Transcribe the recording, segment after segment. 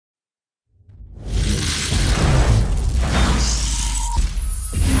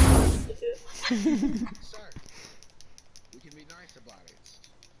Sir, we can be nice about it.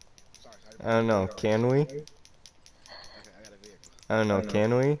 Sorry, I don't know, can we? okay, I got a vehicle. I don't know,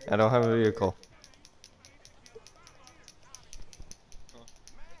 can we? I don't have a vehicle. Huh?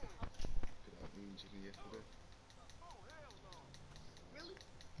 Could I mean chicken yesterday?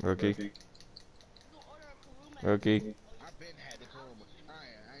 Rookie. Rookie. I've been had the Kuruma. I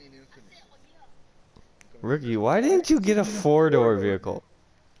ain't even finished. Rookie, why didn't you get a 4-door vehicle?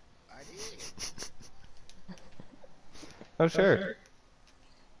 I did. Oh, sure. No,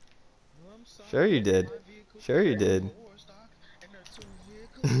 I'm sorry. Sure you did. My vehicle Sure you is did. a war stock, and they're 2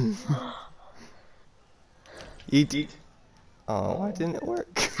 vehicles. Eat. Oh, why didn't it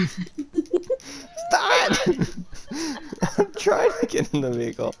work? Stop! I'm trying to get in the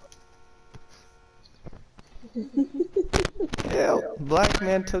vehicle. Ew, black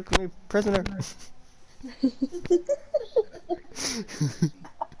man took me prisoner.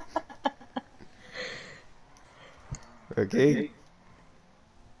 Okay.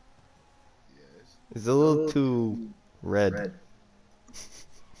 Yes. It's a little too red.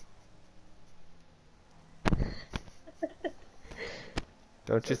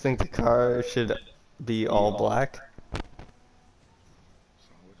 Don't you think the car should be all black? What's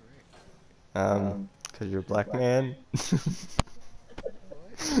wrong with red? Cause you're a black man. What?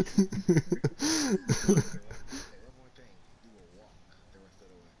 Hey, one more thing. You will walk the rest of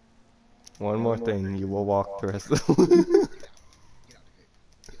the way. One more thing, you will walk the rest of the way. Get out of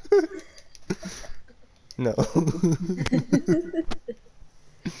here. No.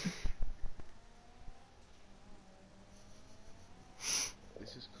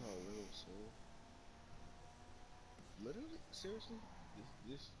 This is called Little Soul. Literally? Seriously?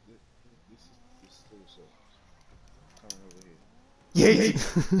 This is Little Soul. Coming over here. Yay!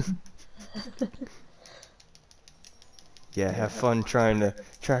 Yeah, have fun trying to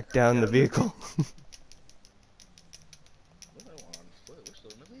track down the vehicle. What do I want on foot? We're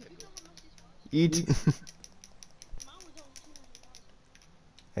still in the vehicle. Eat.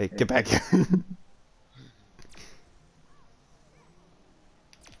 Hey, get back here.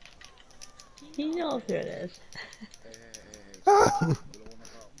 He knows who it is. Hey. Ah! We don't want no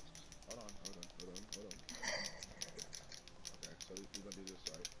problems. Hold on. Okay, so we're gonna do this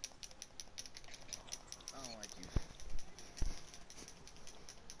right. I don't like you.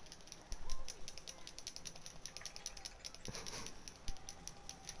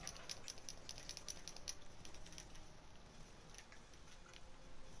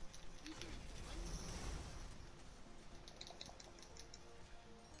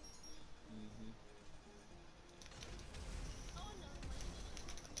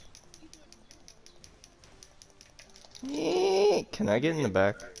 Can I get in the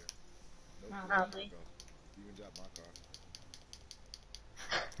back? Nope. Probably. You can drop my car.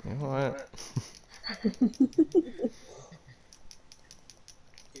 You know what?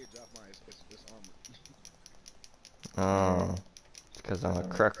 Here, drop mine. It's armored. Oh, it's because I'm a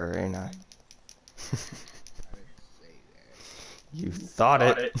cracker, ain't I? I didn't say that. You thought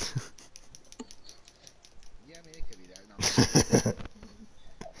it. Yeah, I mean, it could be that. No, because of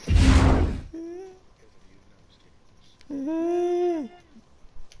you. No, I'm just kidding.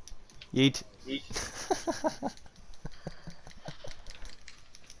 Yeet.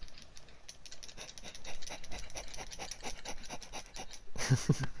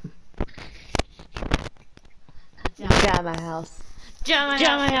 Get out of my house. Get out of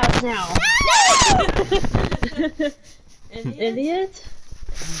my house now. Idiot.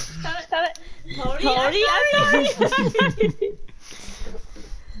 Stop it. Cody, I'm sorry.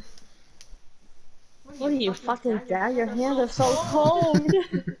 What are you, fucking dad? Your hands are so cold.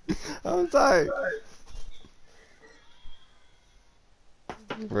 I'm sorry.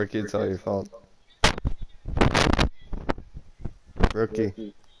 Rookie, it's all your fault.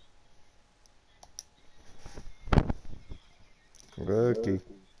 Rookie. Rookie.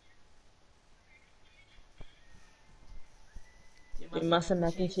 You mustard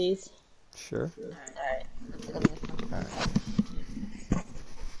mac and cheese. Sure. Alright. Alright.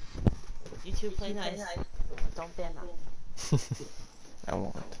 You two play nice. Don't ban them. I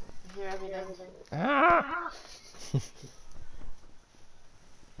won't. Hear everything. Ah!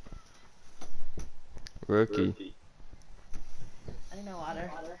 Rookie. I need no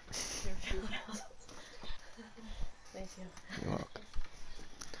water. Thank you. You're welcome.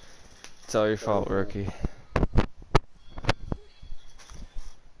 It's all your fault, Rookie.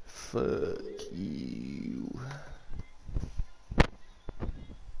 Fuck you.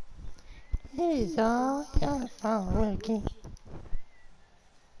 It's all your fault, Rookie.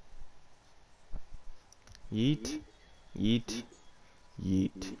 Yeet. Yeet.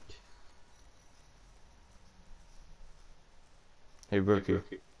 Yeet. Hey, Rookie.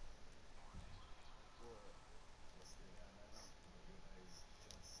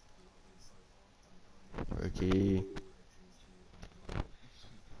 Rookie.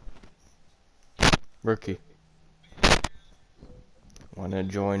 Rookie. Wanna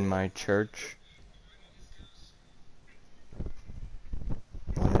join my church?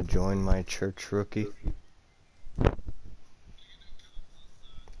 Wanna join my church, Rookie?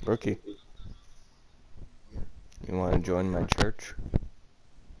 Rookie. You wanna join my church?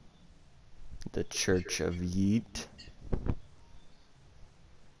 The Church of Yeet?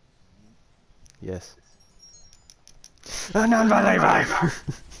 Yes. A non-believer!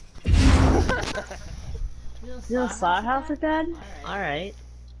 You know Slaughterhouse with Dad? Alright.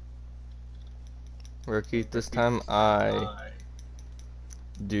 Rookie, this time I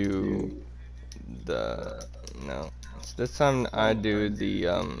do the... No. This time I do the,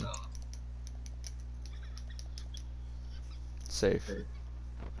 safe.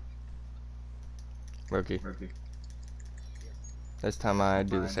 Rookie. This time I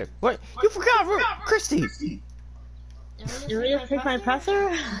do the safe. What? You forgot, Christy! You want me to take my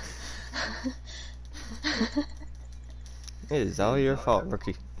presser? It is all your fault,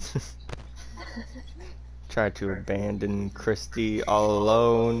 Rookie. Tried to abandon Christy all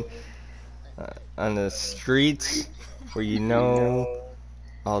alone on the streets where you know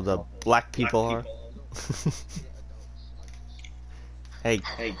all the black people are. Hey,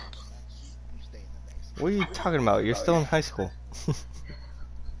 what are you talking about? You're still in high school.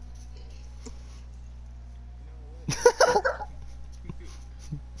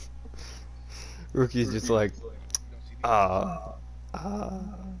 Rookie's just like,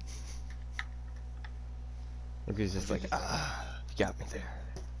 Rookie's just like, you got me there.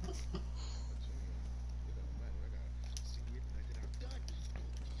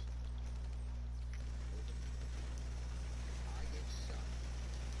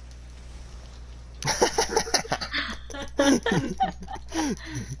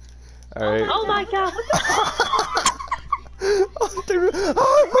 Alright. Oh my god!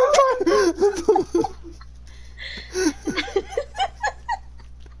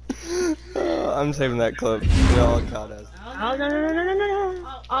 I'm saving that clip. They all caught us. Oh no no no no no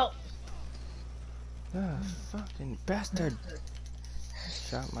no! Oh! Ah, fucking bastard!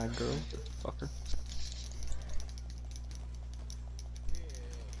 Shot my girl, fucker.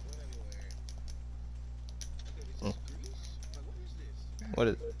 What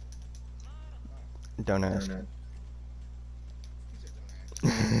is? Don't ask.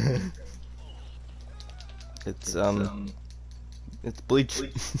 It's bleach.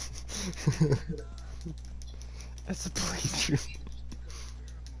 It's a bleach.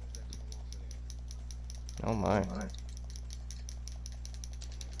 Oh my.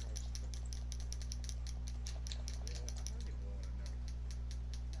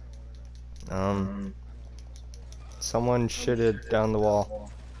 Someone shitted down the wall.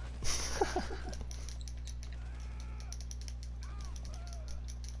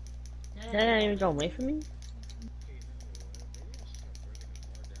 Dad not even go away from me?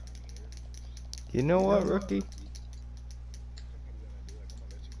 You know what, Rookie?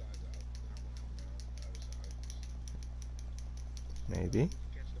 Maybe.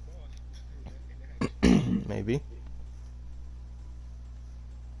 Maybe.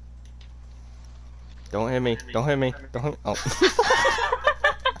 Don't hit me. Don't hit me. Don't hit me. Oh.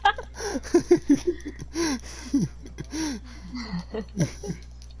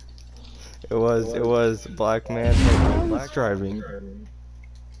 It was black man black driving.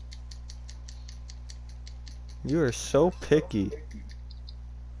 You are so picky.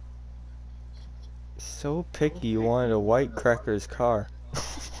 So picky you wanted a white cracker's car.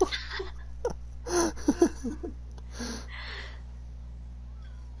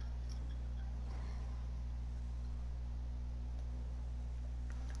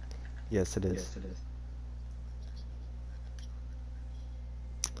 Yes, it is.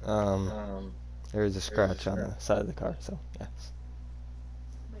 There is a scratch on the side of the car, so yes.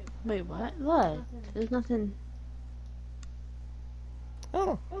 Wait, what? What? There's nothing.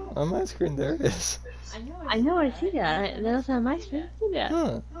 Oh, on my screen there it is. I know I see that. There's nothing on my screen. I see that.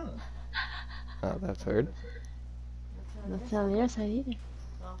 Huh. Oh, that's weird. Nothing on the other side either.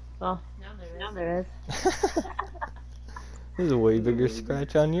 Well, now there is. There's a way bigger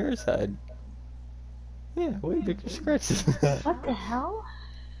scratch on your side. Yeah, way bigger scratch than that. What the hell?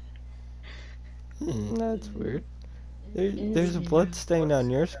 That's weird. There's a blood stain on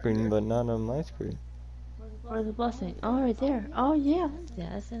your screen, but not on my screen. Where's the blessing? Oh, right there. Oh, yeah. Yeah,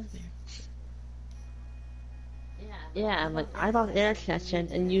 that sounds weird. Yeah, like I lost air connection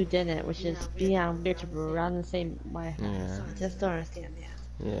and you didn't, which is beyond weird to around the same Wi-Fi. Yeah. So I just don't understand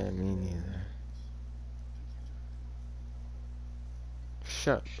that. Yeah, me neither.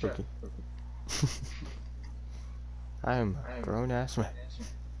 Shut up, rookie. I am a grown-ass man.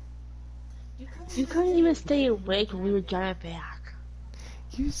 You couldn't even stay awake when we were driving back.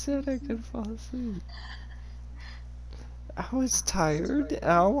 You said I could fall asleep. I was tired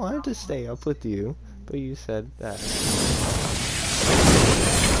and I wanted to stay up with you, but you said that.